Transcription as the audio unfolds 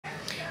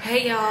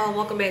Hey y'all,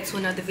 welcome back to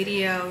another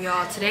video.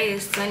 Y'all, today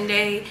is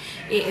Sunday.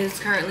 It is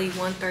currently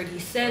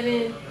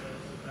 1:37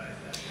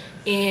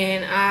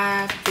 and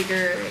I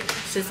figured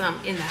since I'm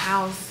in the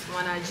house,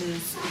 why not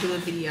just do a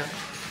video.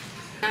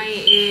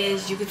 Tonight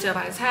is, you can tell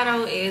by the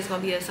title, it's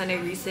gonna be a Sunday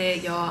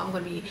reset, y'all. I'm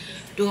gonna be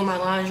doing my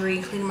laundry,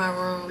 cleaning my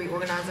room,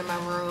 reorganizing my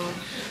room,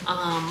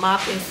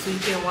 mopping,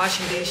 sweeping,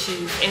 washing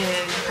dishes,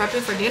 and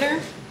prepping for dinner.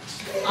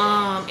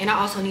 And I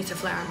also need to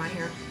flat iron my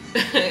hair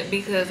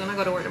because when I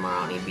go to work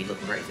tomorrow, I need to be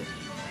looking crazy.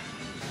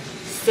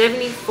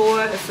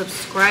 74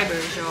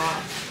 subscribers,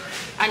 y'all.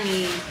 I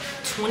need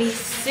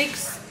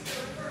 26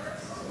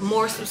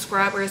 more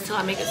subscribers till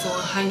I make it to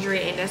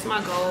 100, and that's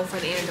my goal for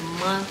the end of the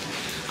month.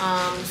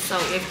 So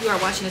if you are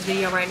watching this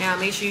video right now,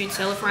 make sure you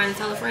tell a friend,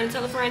 tell a friend,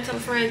 tell a friend, tell a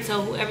friend,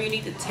 tell whoever you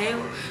need to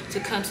tell to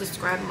come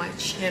subscribe to my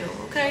channel,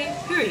 okay?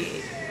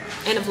 Period.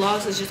 And the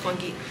vlogs is just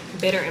gonna get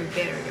better and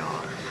better,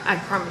 y'all. I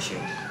promise you.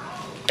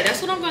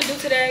 That's what I'm gonna do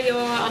today,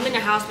 y'all. I'm in the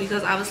house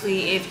because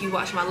obviously if you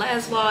watch my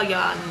last vlog,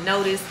 y'all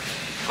noticed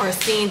or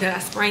seen that I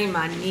sprained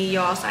my knee,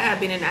 y'all. So I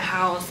have been in the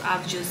house.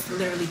 I've just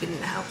literally been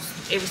in the house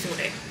every single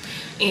day.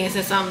 And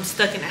since I'm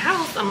stuck in the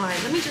house, I'm like,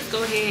 let me just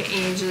go ahead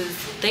and just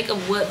think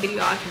of what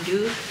video I can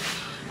do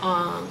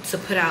to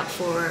put out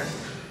for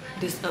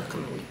this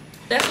upcoming week.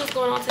 That's what's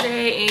going on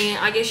today, and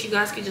I guess you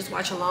guys can just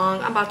watch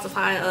along. I'm about to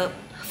fire up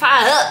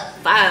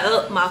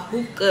my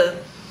hookah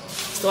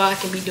so I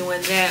can be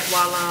doing that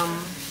while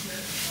I'm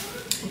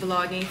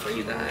vlogging for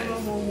you guys.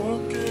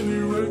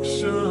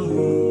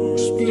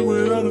 Spit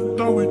without a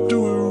thought, we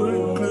do it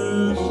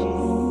reckless.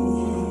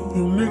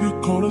 Your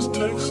nigga call us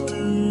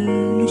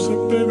texting. You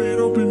said, baby,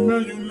 don't be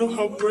mad, you know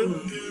how brave it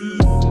is.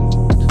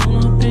 Come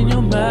up in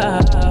your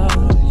mouth,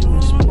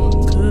 you speak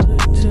good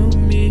to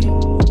me.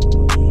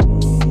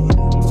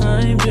 I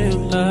ain't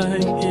built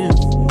like him.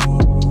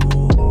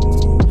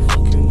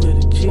 Fucking with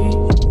a G.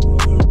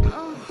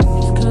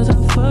 Just cause I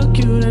fuck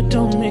you, that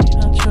don't mean I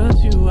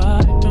trust you, I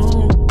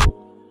don't.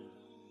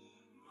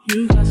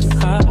 You got some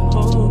high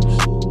hopes.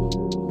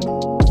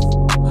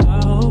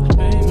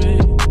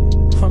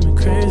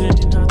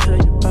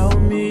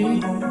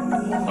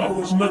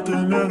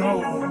 Nothing at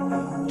all.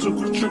 Took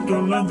a trip to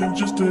London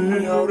just to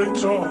hear how they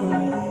talk.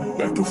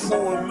 Back to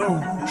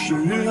 4-0. You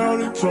should hear how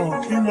they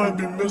talk. He might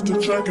be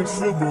Mr. Track and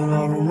Field, but I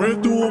done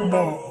ran through them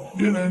all.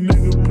 Yeah, that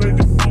nigga played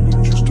the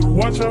moment just to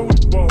watch how we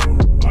ball.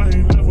 I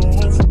ain't never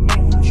home for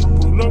long, but you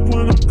pull up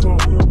when I call.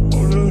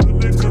 All the other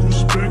niggas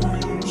respect me.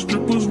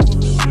 Strippers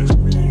wanna sex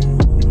me.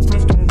 You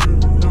left on me.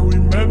 Now we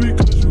mad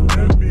because you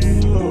let me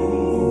low.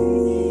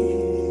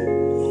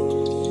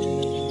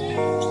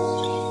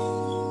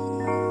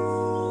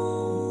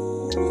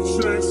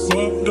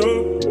 Fucked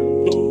up,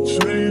 don't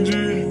change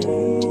it.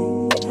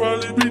 I'd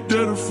probably be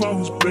dead if I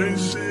was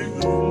basic.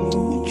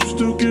 But you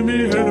still give me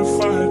head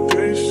if I had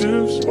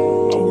patience. I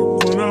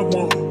work when I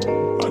want,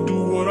 I do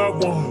what I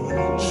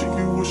want. She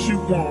get what she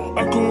want, I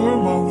call her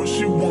my what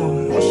she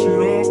want. My shit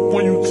off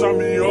when you tie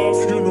me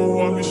off, you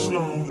know I be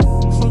slow.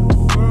 Fuck the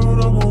world,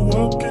 I'ma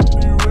walk in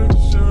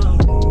direction.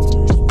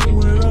 Spit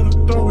without a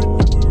thought, we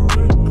do it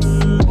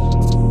reckless.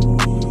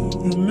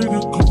 Your nigga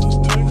call us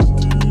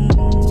texting.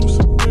 You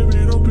said, baby,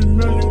 don't be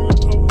mad, you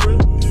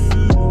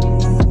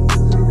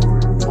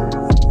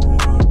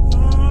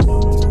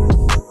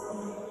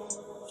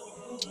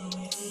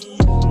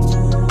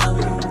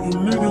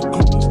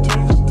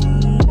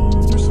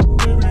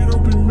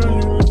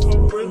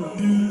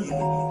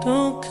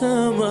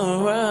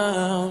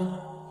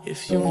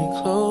if you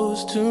ain't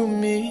close to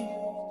me.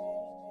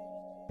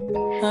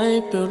 I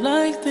ain't built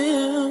like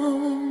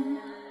them.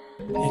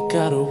 It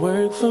gotta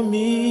work for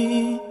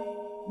me.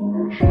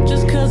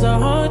 Just cause I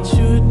haunt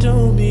you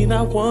don't mean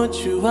I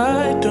want you,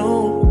 I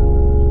don't.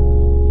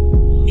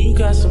 You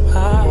got some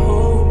high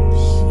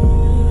hopes.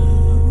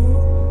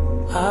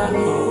 High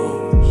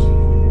hopes.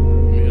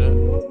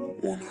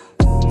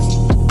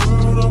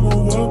 I'ma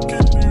walk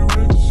in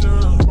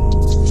direction.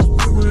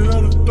 Spit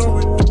without a thought,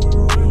 we do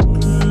it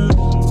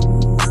reckless.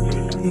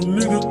 Your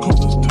nigga call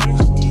us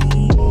texting.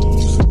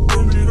 You said,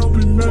 baby, don't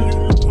be mad, you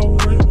know how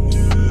brave it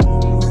is.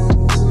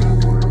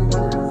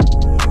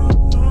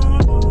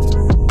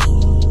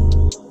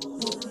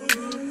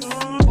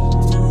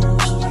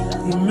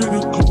 Your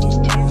nigga call us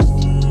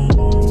texting.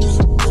 You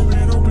said,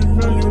 baby, don't be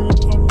mad, you know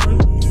how brave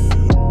it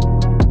is.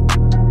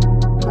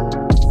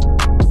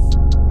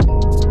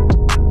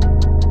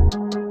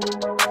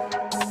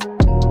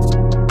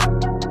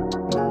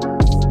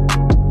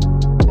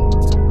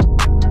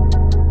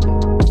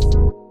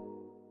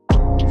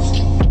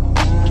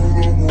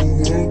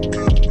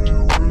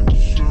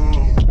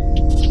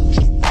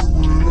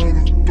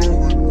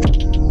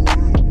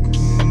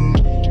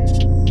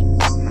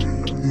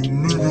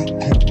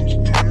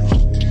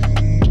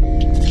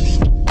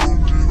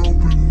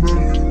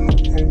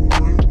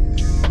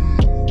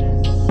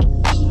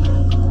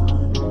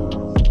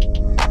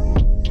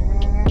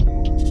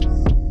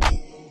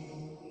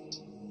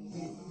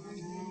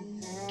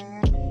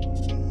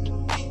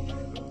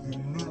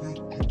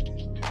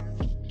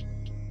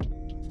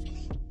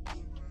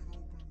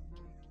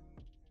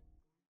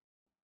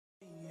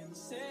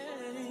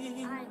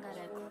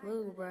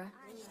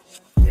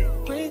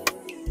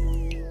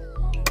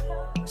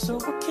 So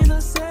what can I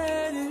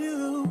say to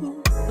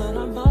you? When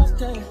I'm off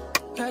there,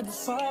 had to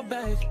fall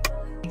back.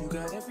 You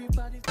got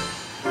everybody.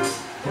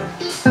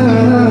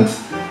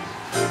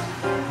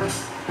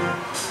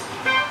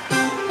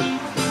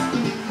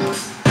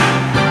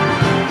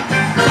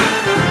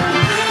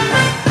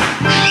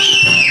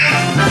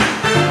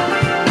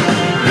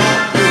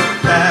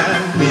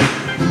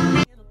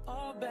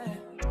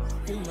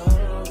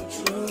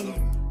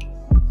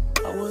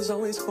 I was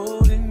always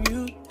holding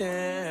you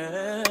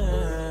down.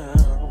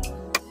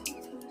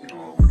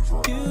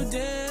 You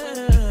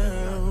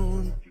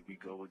down.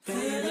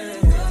 Baby,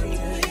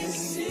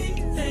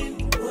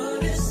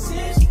 what is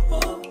this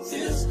for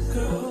this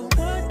girl?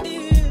 What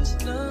is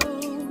love?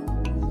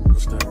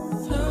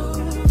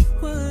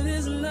 Love, what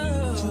is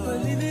love? You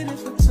believe it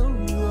if I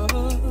told you all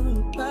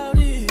about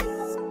it?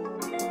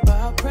 But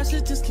our pressure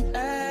just keep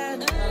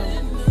adding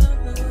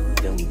up.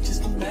 Then we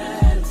just get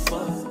mad at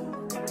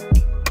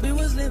fuck. We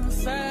was living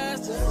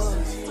fast at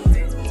first.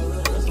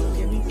 That's what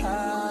get me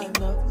high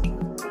enough.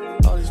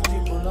 All these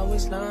people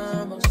always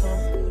lying or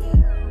something.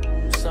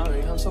 I'm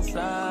sorry, I'm so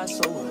fly,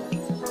 so what?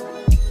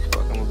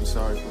 Fuck, I'm gonna be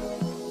sorry for.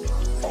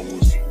 I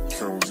was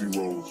counting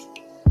zeros.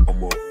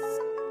 I'm a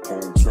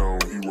hometown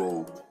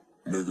hero.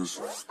 Niggas,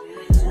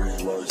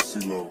 green like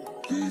CeeLo.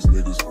 These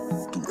niggas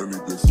do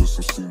anything for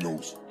some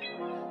C-notes.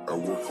 At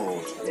what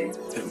cost?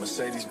 Hit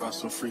Mercedes, bought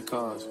some free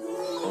cars.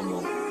 I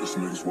know, this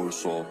nigga's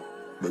worse off.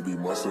 Maybe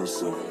my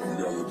sense of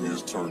reality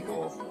is turned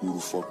off. Who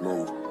the fuck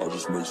knows? I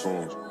just make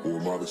songs. Or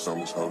am I the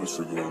soundless how this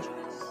shit goes?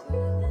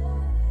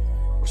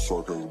 That's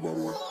sarcasm, by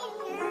the way.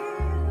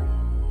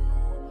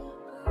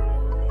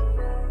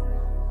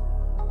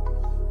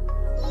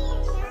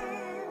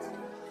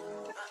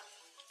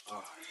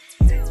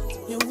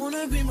 You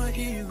wanna be my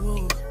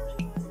hero.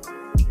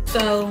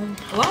 So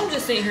while I'm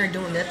just sitting here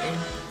doing nothing,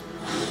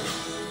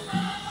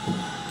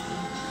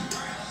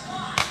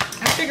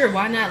 I figured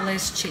why not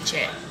let's chit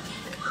chat.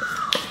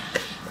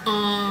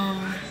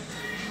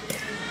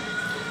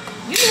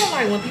 You know,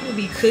 like when people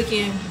be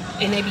cooking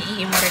and they be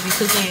eating what they be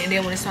cooking, and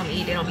then when it's time to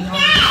eat, they don't be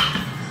hungry.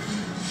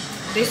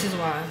 This is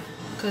why.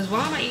 Cause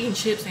why am I eating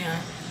chips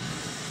and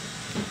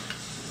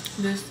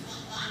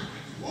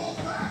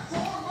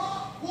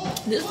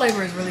this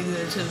flavor is really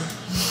good too.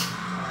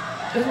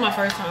 This is my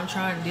first time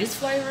trying this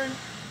flavor.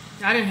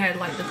 I didn't have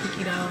like the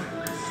cookie dough,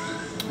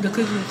 the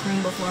cookie and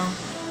cream before,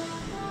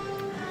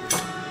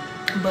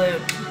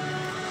 but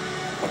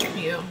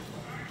yeah.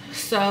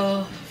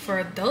 So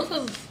for those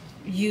of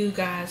you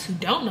guys who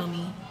don't know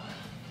me,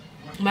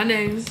 my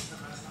name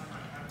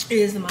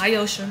is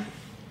Mayosha.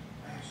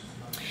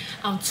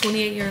 I'm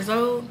 28 years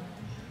old.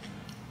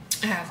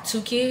 I have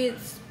 2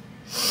 kids.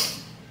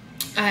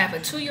 I have a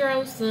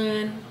 2-year-old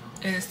son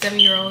and a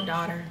 7-year-old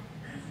daughter.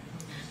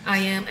 I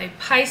am a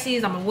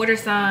Pisces. I'm a water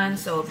sign.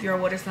 So if you're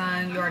a water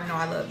sign, you already know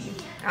I love you.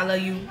 I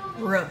love you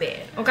real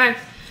bad. Okay.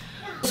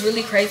 What's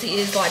really crazy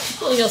is like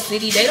people in your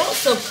city, they don't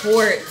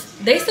support.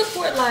 They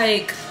support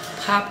like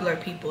popular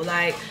people.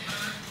 Like,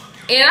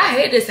 and I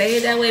hate to say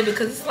it that way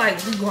because it's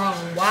like we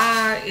grown.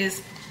 Why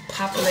is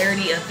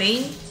popularity a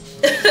thing?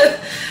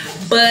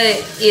 But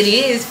it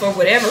is for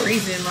whatever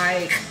reason.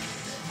 Like,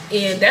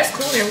 and that's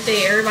cool and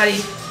everything.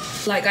 Everybody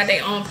like got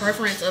their own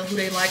preference of who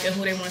they like and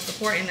who they want to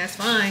support, and that's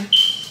fine.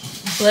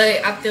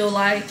 But I feel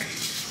like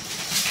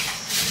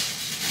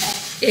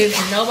if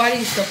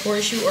nobody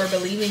supports you or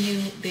believe in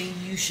you, then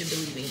you should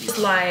believe in you. It's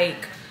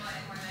like,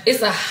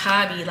 it's a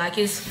hobby. Like,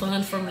 it's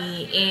fun for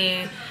me.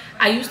 And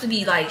I used to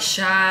be like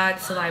shy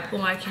to like pull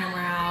my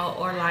camera out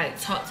or like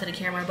talk to the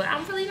camera, but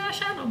I'm really not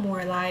shy no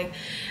more. Like,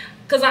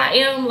 cause I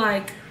am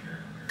like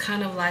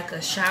kind of like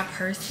a shy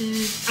person.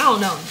 I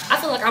don't know. I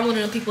feel like I'm one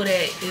of the people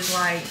that is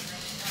like,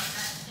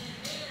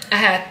 I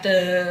have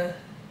to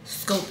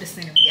scope this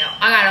thing out.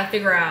 I gotta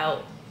figure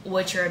out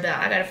what you're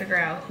about. I gotta figure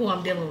out who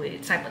I'm dealing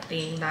with, type of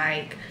thing.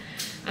 Like,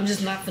 I'm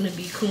just not gonna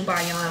be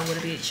kumbaya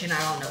with a bitch and I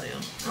don't know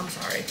them. I'm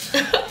sorry.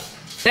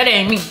 That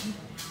ain't me.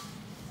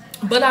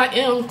 But I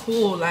am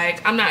cool.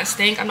 Like, I'm not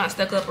stank, I'm not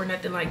stuck up or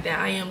nothing like that.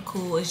 I am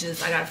cool. It's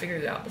just I gotta figure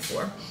it out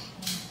before.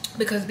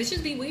 Because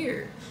bitches be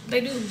weird.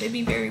 They do. They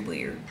be very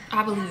weird.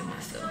 I believe in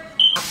myself.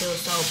 I feel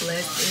so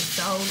blessed and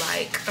so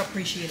like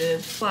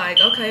appreciative. Like,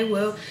 okay,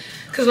 well,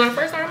 because when I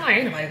first started, I'm like,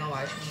 ain't nobody gonna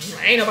watch me.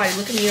 Like, ain't nobody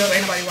looking me up,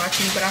 ain't nobody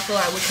watching me. But I feel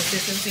like with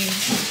consistency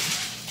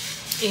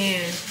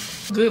and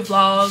good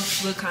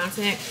vlogs, good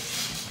content,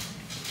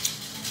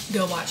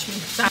 they'll watch me.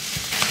 So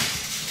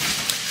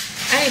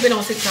I ain't been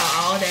on TikTok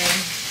all day.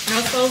 I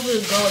was supposed to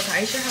go to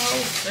Aisha's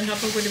house and help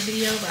her with the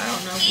video, but I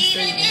don't know if we're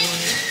still even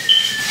doing it.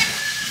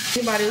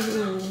 Anybody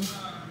who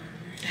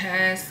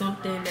has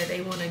something that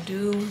they want to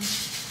do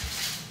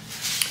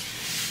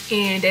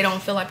and they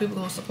don't feel like people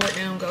gonna support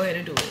them, go ahead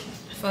and do it.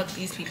 Fuck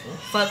these people.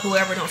 Fuck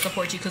whoever don't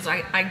support you, because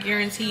I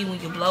guarantee you when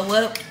you blow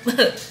up,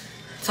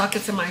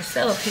 talking to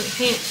myself, hint,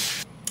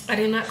 hint, I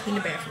did not clean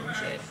the bathrooms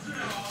yet.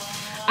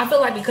 I feel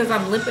like because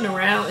I'm limping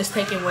around, it's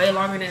taking way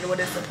longer than what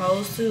it's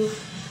supposed to,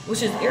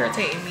 which is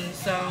irritating me.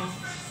 So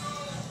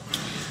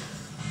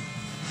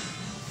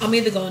I'm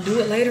either gonna do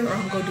it later or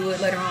I'm gonna do it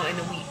later on in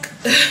the week.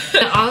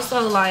 And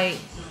also, like,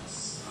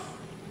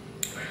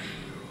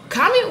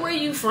 comment where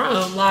you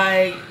from.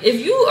 Like,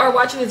 if you are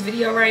watching this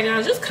video right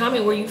now, just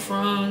comment where you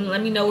from.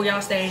 Let me know where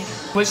y'all stay,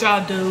 what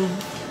y'all do,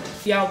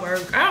 y'all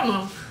work. I don't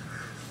know,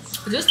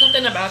 just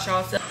something about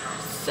y'all.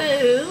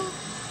 So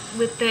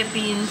with that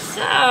being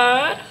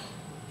said,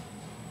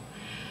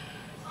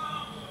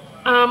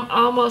 I'm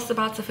almost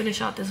about to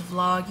finish out this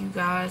vlog, you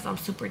guys. I'm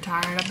super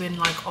tired. I've been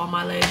like on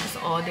my legs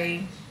all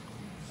day.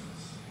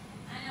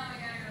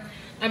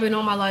 I've been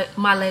on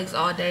my legs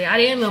all day. I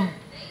didn't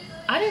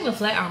even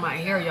flat iron my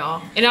hair,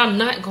 y'all. And I'm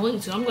not going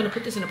to. I'm going to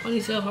put this in a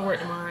ponytail if I work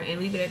tomorrow and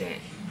leave it at that.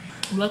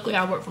 Luckily,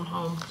 I work from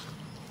home.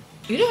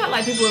 You know how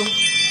like people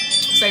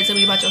say to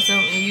me about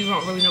yourself and you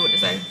don't really know what to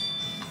say?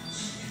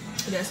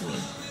 That's me.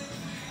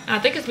 And I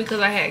think it's because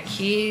I had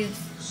kids.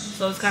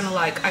 So it's kind of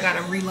like I got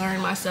to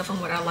relearn myself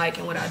and what I like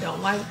and what I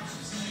don't like.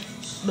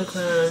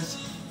 Because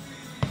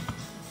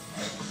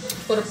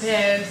for the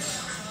past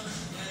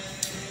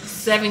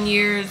 7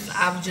 years,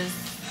 I've just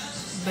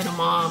been a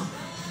mom.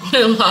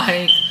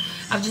 Like,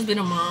 I've just been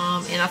a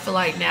mom, and I feel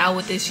like now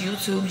with this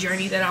YouTube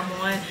journey that I'm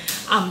on,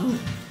 I'm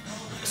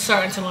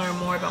starting to learn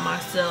more about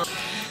myself.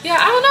 Yeah,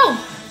 I don't know.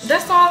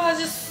 That's all. I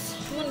just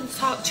wanted to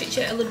talk, chit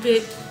chat a little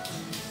bit,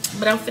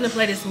 but I'm finna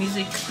play this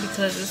music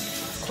because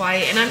it's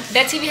quiet, and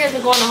that TV has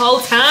been going the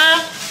whole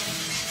time,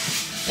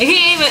 and he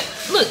ain't even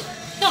look.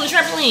 He on the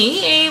trampoline.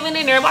 He ain't even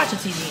in there watching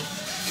TV.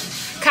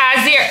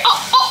 Kaiser.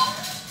 Oh.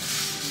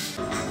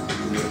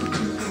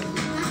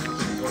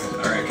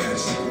 Alright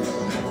guys,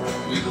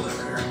 we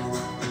deliver.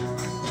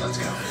 Let's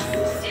go.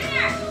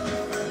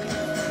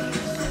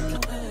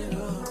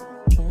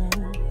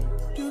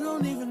 You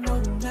don't even know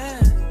the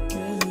man.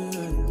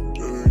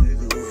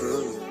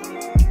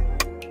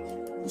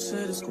 You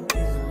said it's gonna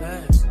even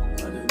last.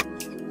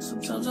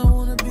 Sometimes I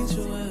wanna beat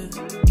your ass.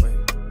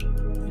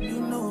 You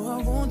know I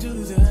won't do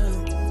that.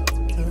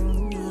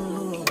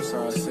 So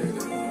I say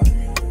that.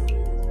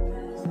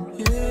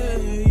 Yeah.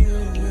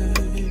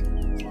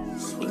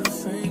 Swear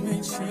fame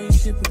ain't changed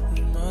shit, but